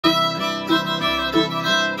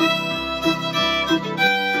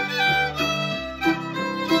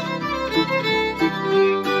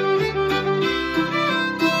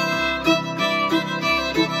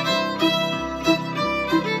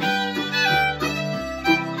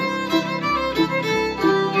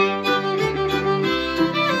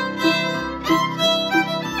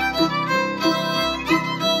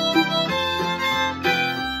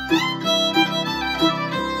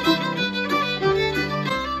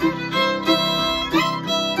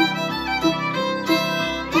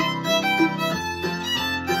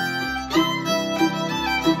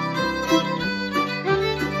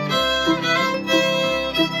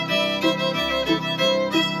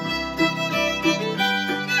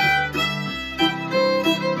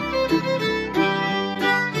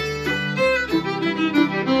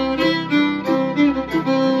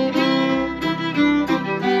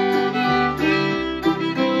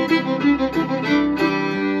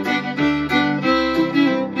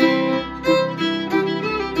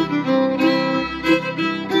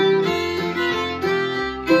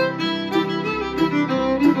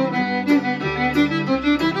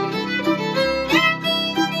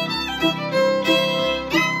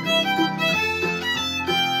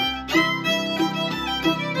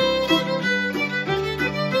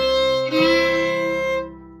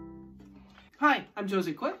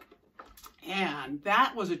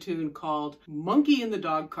was a tune called Monkey in the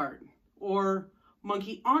Dog Cart, or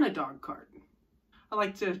Monkey on a Dog Cart. I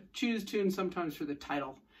like to choose tunes sometimes for the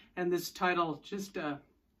title, and this title just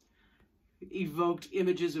evoked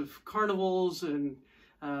images of carnivals and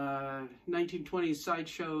 1920s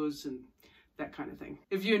sideshows and that kind of thing.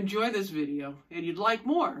 If you enjoy this video and you'd like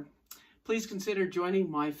more, please consider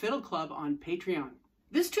joining my Fiddle Club on Patreon.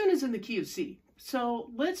 This tune is in the key of C,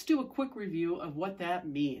 so let's do a quick review of what that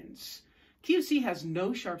means. Key of C has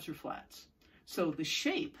no sharps or flats, so the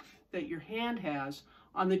shape that your hand has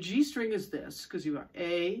on the G string is this, because you got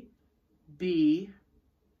A, B,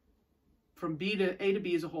 from B to A to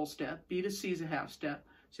B is a whole step, B to C is a half step,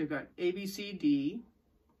 so you've got A, B, C, D.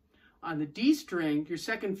 On the D string, your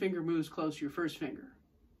second finger moves close to your first finger.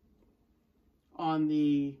 On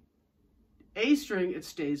the A string, it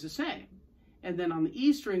stays the same. And then on the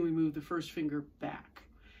E string, we move the first finger back.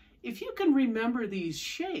 If you can remember these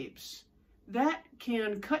shapes, that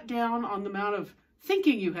can cut down on the amount of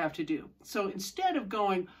thinking you have to do. So instead of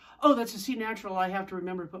going, oh, that's a C natural, I have to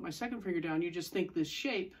remember to put my second finger down, you just think this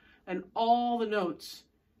shape, and all the notes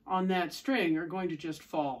on that string are going to just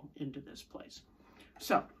fall into this place.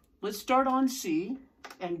 So let's start on C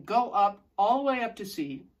and go up all the way up to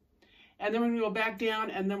C. And then we're going to go back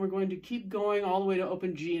down, and then we're going to keep going all the way to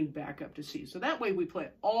open G and back up to C. So that way we play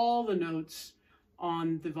all the notes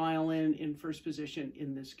on the violin in first position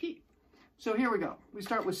in this key. So here we go. We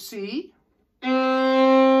start with C,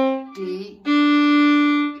 D,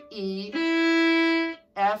 E,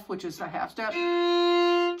 F, which is a half step,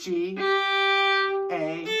 G,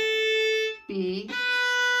 A, B,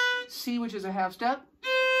 C, which is a half step,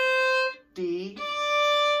 D,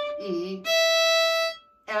 E,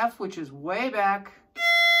 F, which is way back,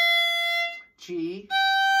 G,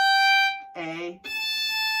 A,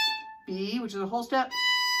 B, which is a whole step,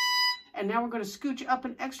 and now we're going to scooch up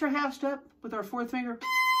an extra half step with our fourth finger,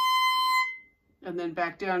 and then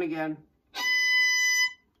back down again,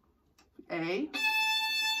 A,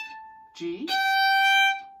 G,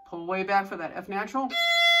 pull way back for that F natural,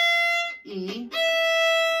 E,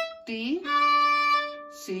 D,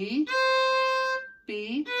 C,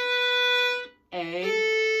 B, A,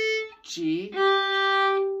 G,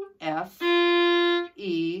 F,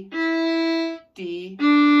 E, D,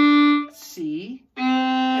 C,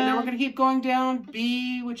 and then we're going to keep going down,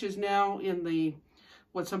 B, which is now in the,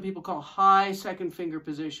 what some people call high second finger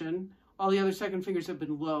position. All the other second fingers have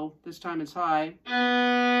been low. This time it's high.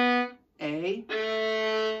 A,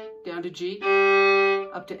 down to G,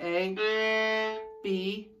 up to A,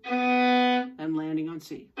 B, and landing on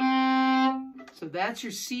C. So that's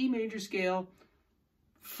your C major scale,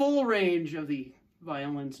 full range of the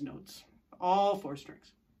violin's notes, all four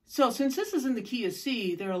strings. So since this is in the key of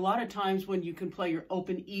C, there are a lot of times when you can play your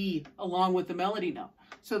open E along with the melody note.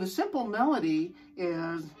 So the simple melody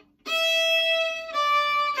is...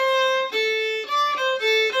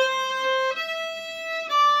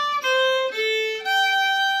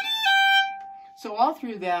 So all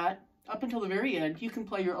through that, up until the very end, you can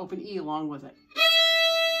play your open E along with it.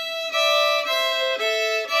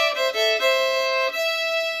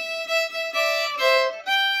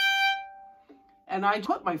 And I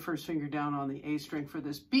put my first finger down on the A string for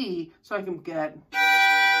this B so I can get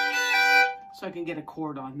a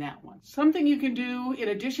chord on that one. Something you can do in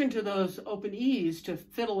addition to those open E's to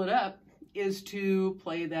fiddle it up is to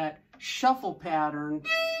play that shuffle pattern.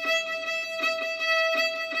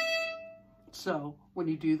 So when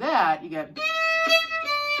you do that, you get...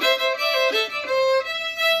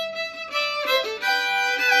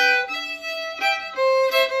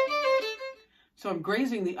 So I'm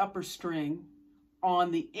grazing the upper string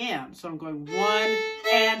on the and. So I'm going 1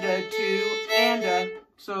 and a 2 and a.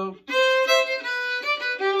 So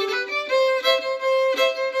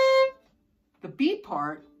the B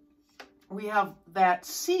part, we have that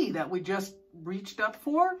C that we just reached up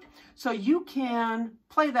for. So you can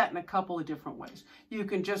play that in a couple of different ways. You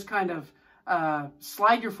can just kind of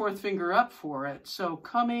slide your fourth finger up for it. So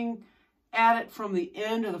coming at it from the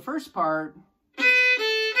end of the first part,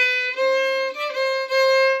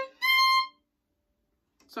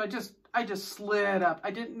 so I just slid up.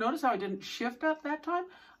 I didn't notice how I didn't shift up that time.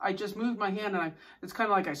 I just moved my hand, and it's kind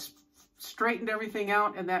of like I straightened everything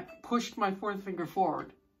out, and that pushed my fourth finger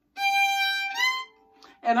forward.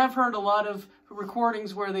 And I've heard a lot of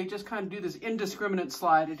recordings where they just kind of do this indiscriminate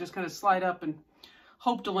slide. They just kind of slide up and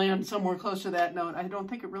hope to land somewhere close to that note. I don't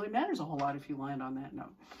think it really matters a whole lot if you land on that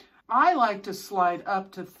note. I like to slide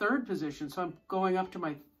up to third position, so I'm going up to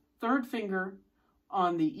my third finger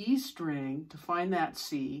on the E string to find that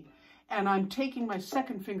C, and I'm taking my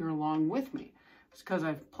second finger along with me. It's because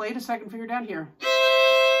I've played a second finger down here,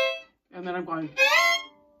 and then I'm going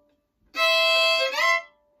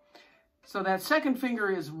So that second finger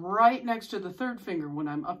is right next to the third finger when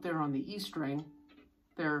I'm up there on the E string.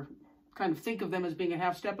 They're kind of, think of them as being a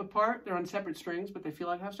half step apart. They're on separate strings, but they feel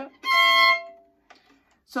like half step.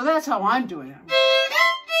 So that's how I'm doing it.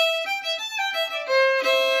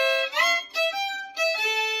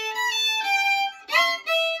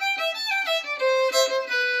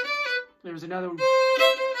 There's another one.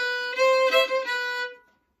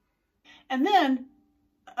 And then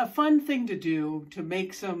a fun thing to do to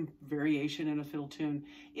make some variation in a fiddle tune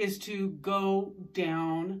is to go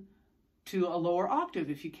down to a lower octave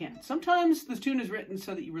if you can. Sometimes the tune is written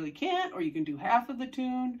so that you really can't, or you can do half of the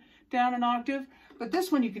tune down an octave. But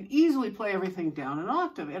this one you can easily play everything down an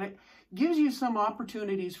octave, and it gives you some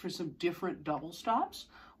opportunities for some different double stops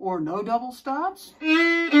or no double stops.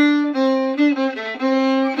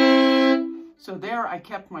 So there I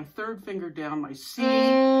kept my third finger down, my C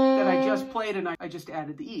that I just played, and I just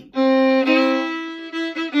added the E.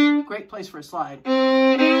 Great place for a slide.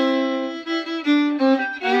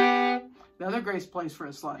 Another great place for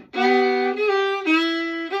a slide.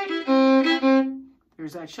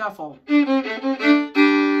 Here's that shuffle.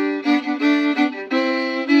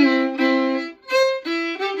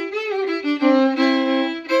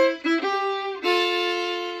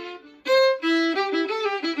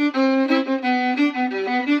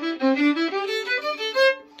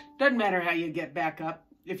 Doesn't matter how you get back up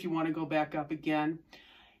if you want to go back up again.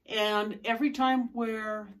 And every time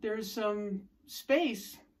where there's some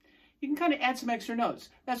space, you can kind of add some extra notes.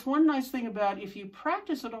 That's one nice thing about if you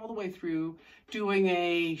practice it all the way through doing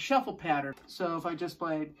a shuffle pattern. So if I just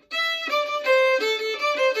played,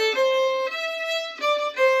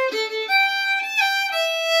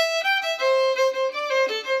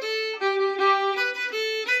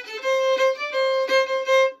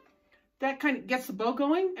 that kind of gets the bow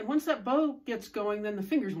going. And once that bow gets going, then the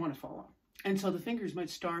fingers want to follow. And so the fingers might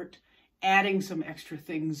start adding some extra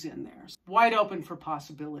things in there. Wide open for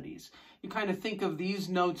possibilities. You kind of think of these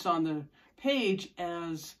notes on the page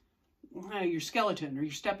as your skeleton or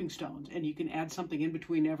your stepping stones, and you can add something in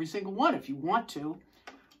between every single one if you want to.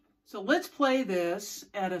 So let's play this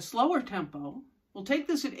at a slower tempo. We'll take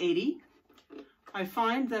this at 80. I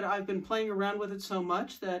find that I've been playing around with it so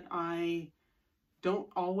much that I don't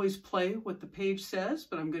always play what the page says,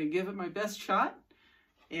 but I'm going to give it my best shot.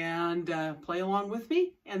 And play along with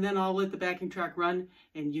me, and then I'll let the backing track run,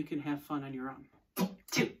 and you can have fun on your own. 1,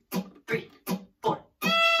 2, 3, 4.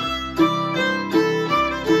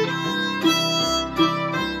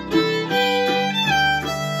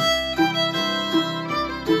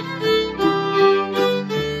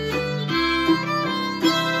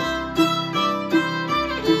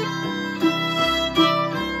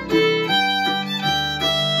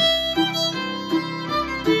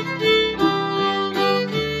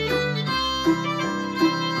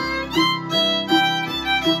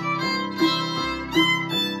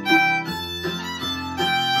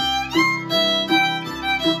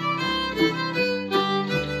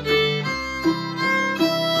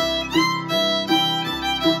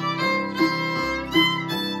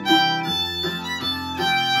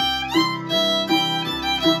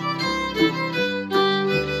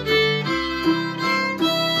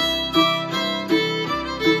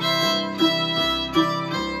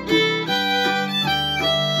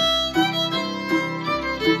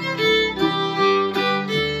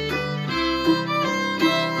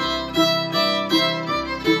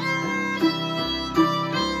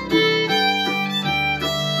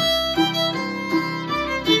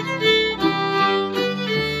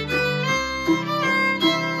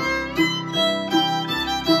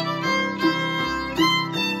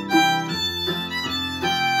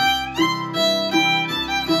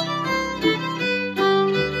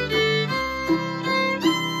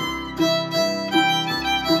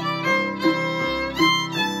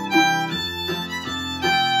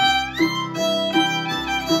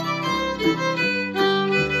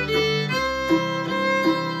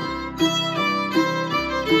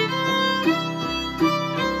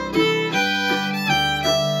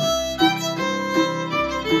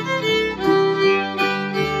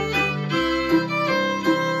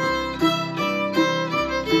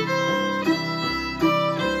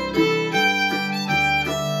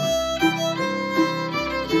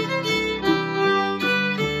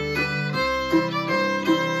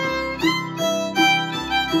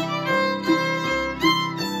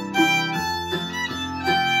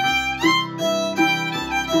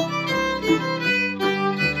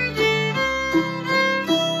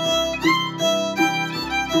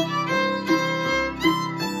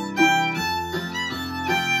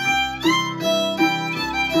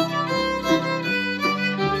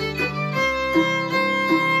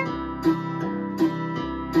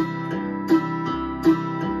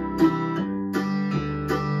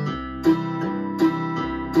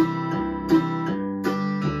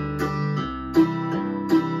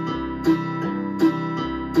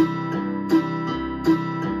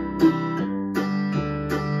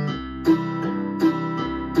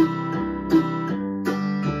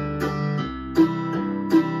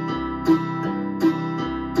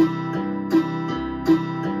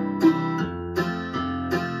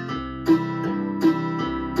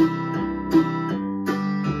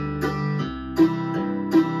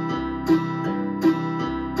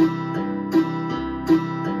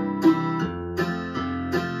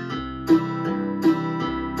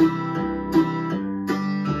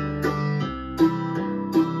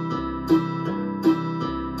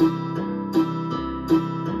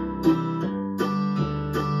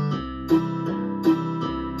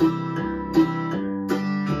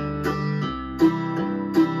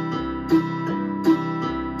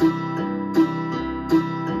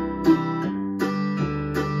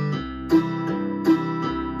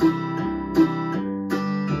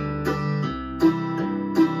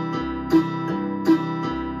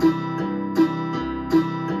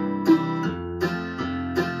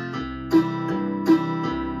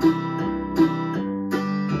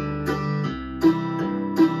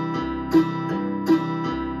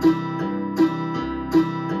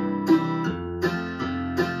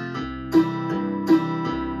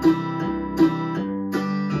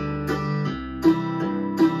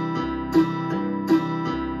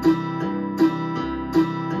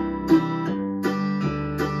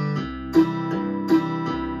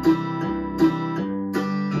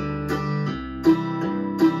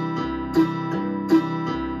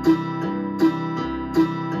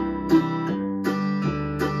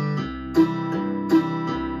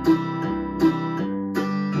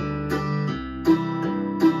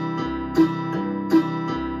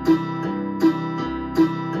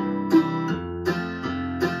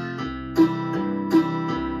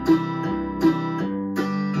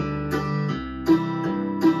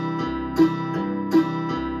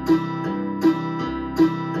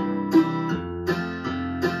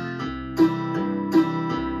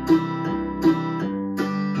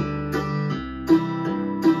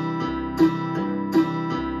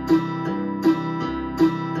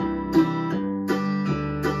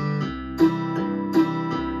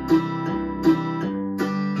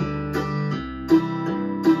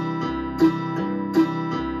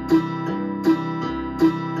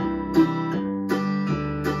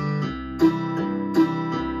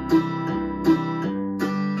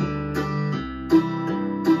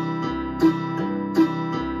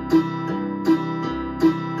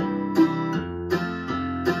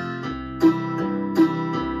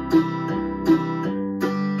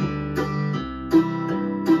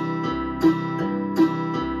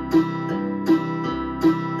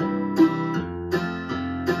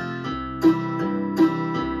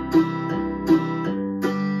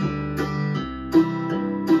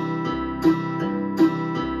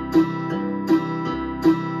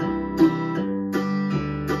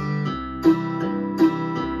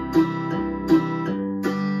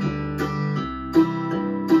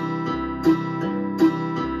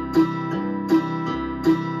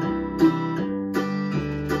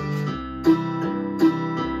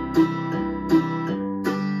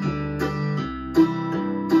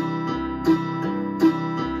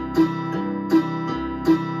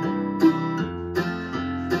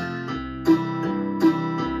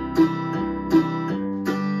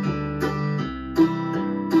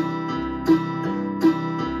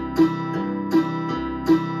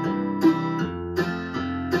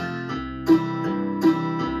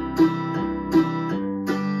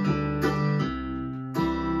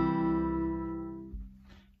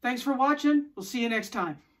 Thanks for watching. We'll see you next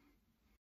time.